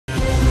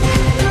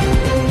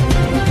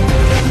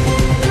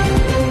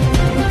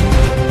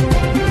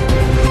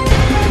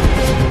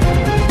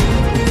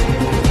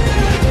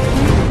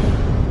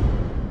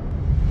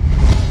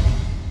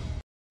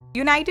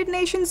United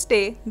Nations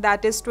Day,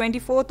 that is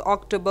 24th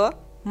October,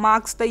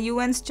 marks the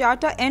UN's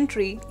Charter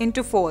entry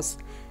into force.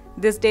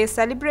 This day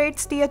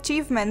celebrates the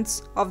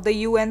achievements of the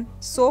UN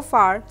so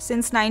far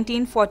since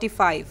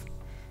 1945.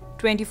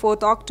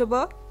 24th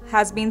October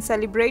has been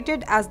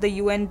celebrated as the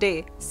UN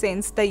Day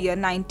since the year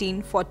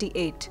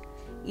 1948.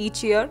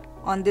 Each year,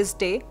 on this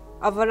day,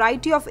 a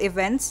variety of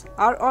events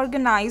are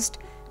organized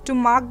to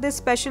mark this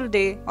special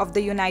day of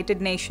the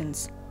United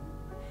Nations.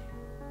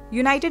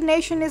 United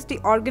Nations is the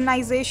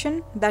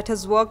organization that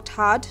has worked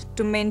hard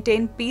to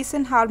maintain peace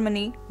and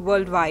harmony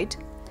worldwide.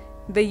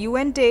 The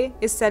UN Day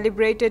is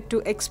celebrated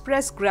to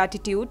express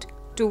gratitude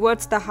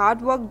towards the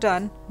hard work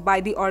done by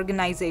the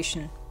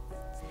organization.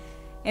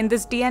 In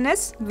this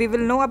DNS, we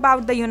will know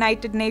about the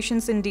United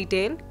Nations in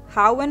detail,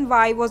 how and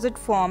why was it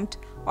formed,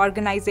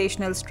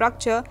 organizational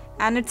structure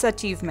and its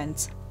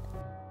achievements.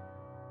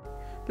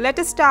 Let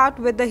us start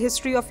with the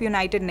history of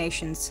United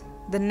Nations.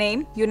 The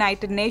name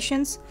United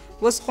Nations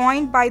was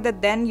coined by the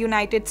then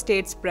United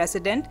States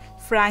President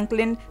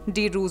Franklin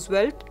D.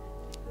 Roosevelt.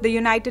 The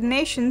United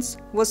Nations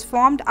was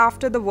formed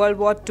after the World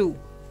War II.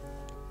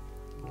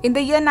 In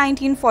the year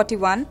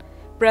 1941,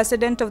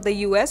 President of the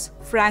US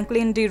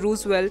Franklin D.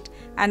 Roosevelt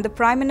and the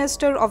Prime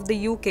Minister of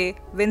the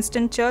UK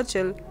Winston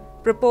Churchill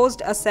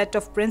proposed a set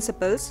of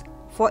principles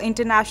for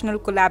international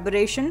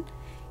collaboration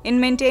in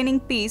maintaining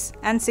peace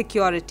and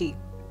security.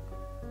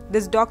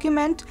 This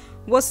document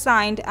was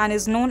signed and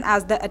is known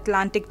as the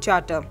Atlantic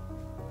Charter.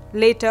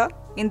 Later,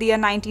 in the year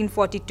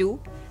 1942,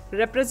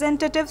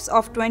 representatives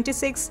of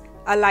 26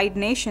 allied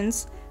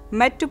nations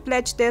met to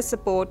pledge their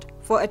support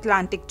for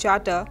Atlantic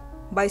Charter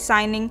by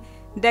signing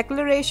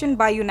Declaration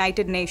by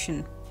United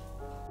Nations.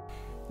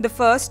 The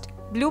first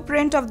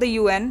blueprint of the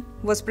UN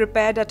was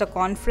prepared at a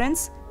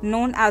conference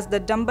known as the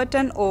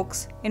Dumbarton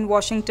Oaks in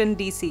Washington,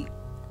 D.C.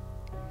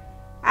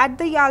 At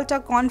the Yalta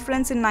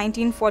Conference in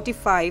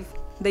 1945,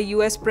 the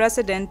US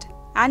President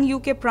and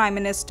UK Prime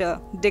Minister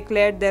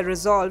declared their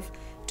resolve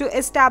to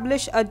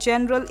establish a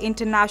general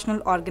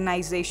international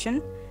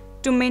organization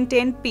to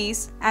maintain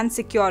peace and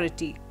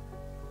security.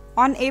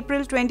 On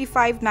April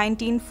 25,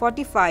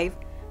 1945,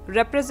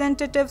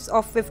 representatives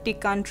of 50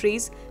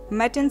 countries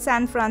met in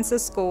San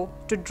Francisco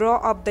to draw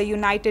up the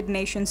United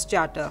Nations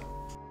Charter.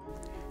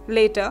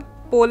 Later,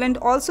 Poland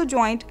also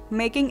joined,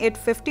 making it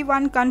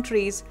 51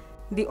 countries.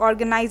 The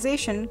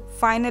organization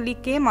finally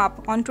came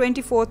up on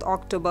 24th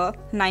October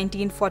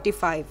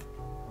 1945.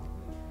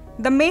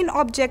 The main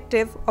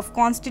objective of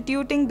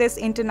constituting this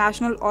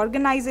international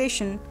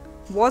organization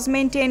was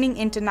maintaining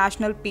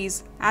international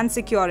peace and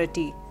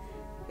security.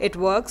 It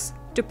works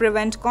to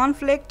prevent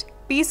conflict,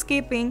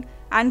 peacekeeping,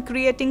 and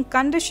creating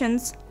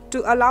conditions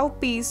to allow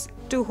peace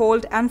to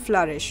hold and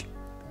flourish.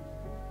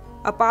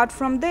 Apart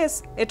from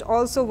this, it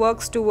also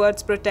works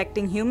towards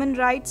protecting human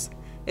rights.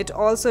 It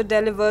also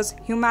delivers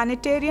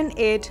humanitarian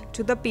aid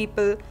to the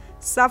people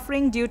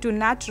suffering due to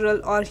natural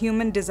or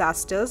human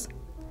disasters.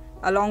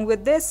 Along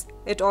with this,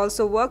 it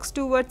also works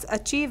towards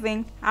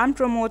achieving and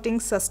promoting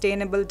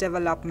sustainable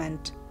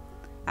development.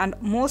 And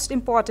most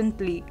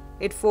importantly,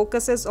 it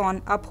focuses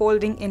on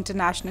upholding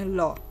international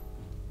law.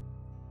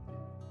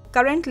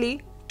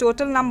 Currently,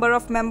 total number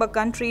of member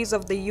countries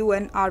of the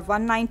UN are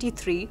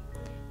 193.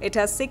 It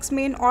has 6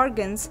 main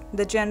organs: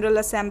 the General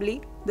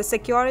Assembly, the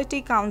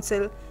Security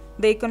Council,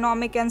 the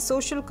Economic and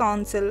Social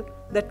Council,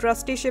 the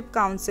Trusteeship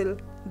Council,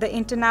 the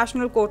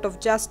International Court of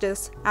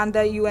Justice, and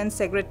the UN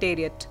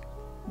Secretariat.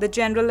 The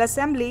General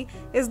Assembly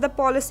is the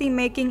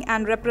policy-making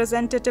and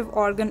representative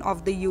organ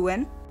of the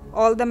UN.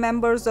 All the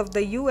members of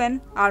the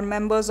UN are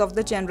members of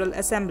the General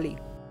Assembly.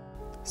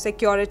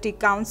 Security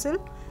Council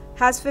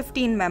has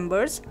 15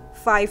 members,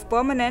 5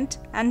 permanent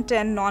and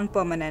 10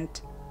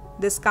 non-permanent.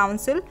 This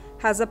council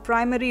has a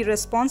primary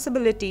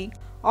responsibility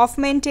of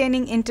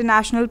maintaining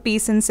international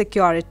peace and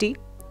security.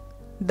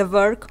 The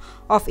work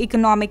of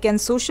Economic and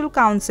Social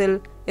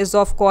Council is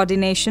of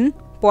coordination,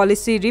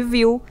 policy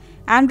review,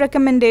 and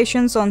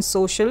recommendations on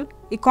social,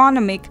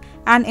 economic,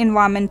 and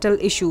environmental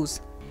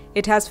issues.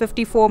 It has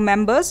 54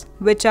 members,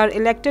 which are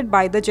elected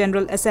by the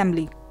General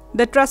Assembly.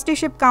 The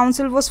Trusteeship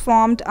Council was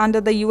formed under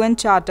the UN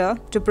Charter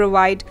to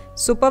provide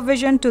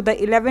supervision to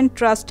the 11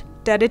 trust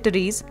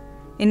territories.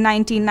 In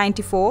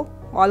 1994,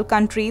 all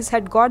countries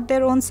had got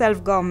their own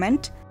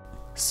self-government,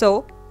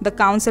 so the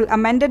Council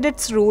amended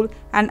its rule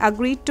and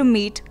agreed to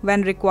meet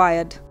when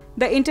required.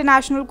 The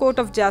International Court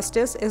of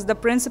Justice is the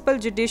principal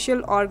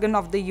judicial organ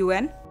of the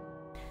UN.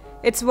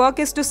 Its work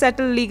is to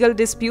settle legal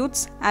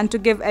disputes and to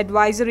give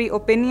advisory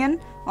opinion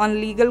on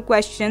legal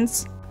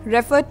questions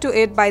referred to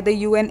it by the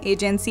UN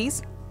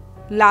agencies.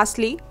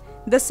 Lastly,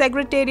 the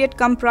Secretariat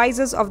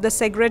comprises of the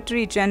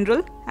Secretary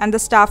General and the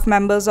staff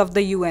members of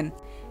the UN.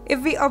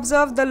 If we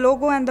observe the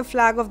logo and the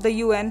flag of the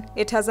UN,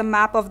 it has a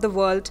map of the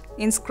world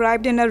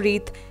inscribed in a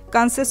wreath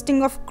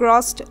consisting of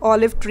crossed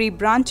olive tree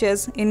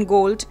branches in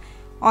gold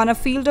on a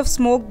field of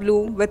smoke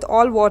blue with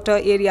all water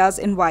areas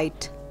in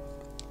white.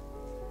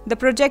 The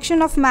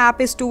projection of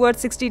map is towards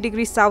 60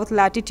 degrees south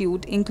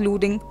latitude,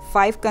 including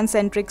 5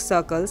 concentric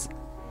circles.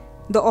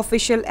 The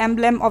official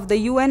emblem of the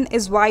UN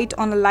is white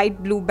on a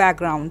light blue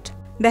background.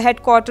 The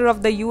headquarters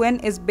of the UN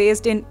is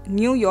based in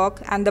New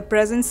York and the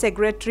present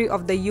Secretary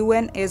of the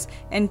UN is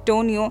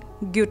Antonio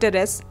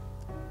Guterres.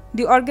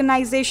 The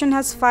organization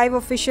has 5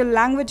 official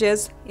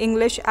languages: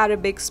 English,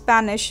 Arabic,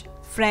 Spanish,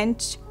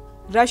 French,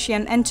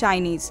 Russian and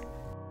Chinese.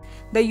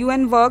 The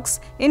UN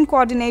works in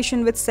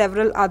coordination with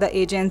several other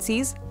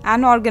agencies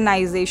and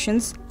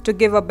organizations to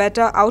give a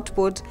better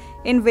output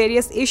in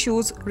various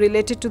issues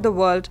related to the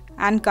world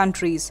and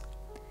countries.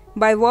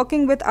 By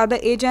working with other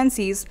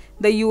agencies,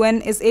 the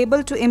UN is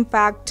able to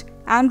impact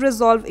and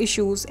resolve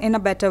issues in a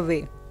better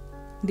way.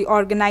 The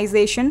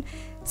organization,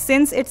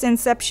 since its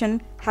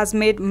inception, has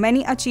made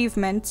many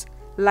achievements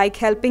like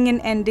helping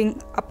in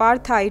ending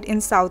apartheid in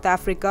South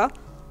Africa,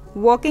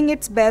 working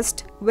its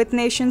best with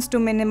nations to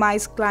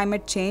minimize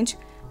climate change,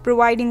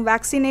 providing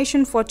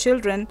vaccination for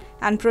children,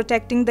 and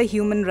protecting the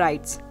human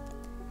rights.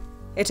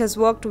 It has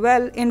worked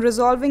well in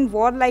resolving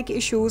war-like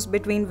issues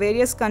between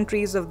various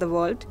countries of the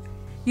world.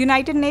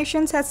 United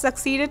Nations has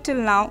succeeded till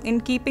now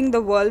in keeping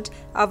the world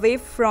away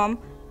from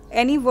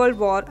any world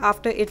war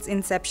after its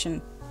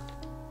inception.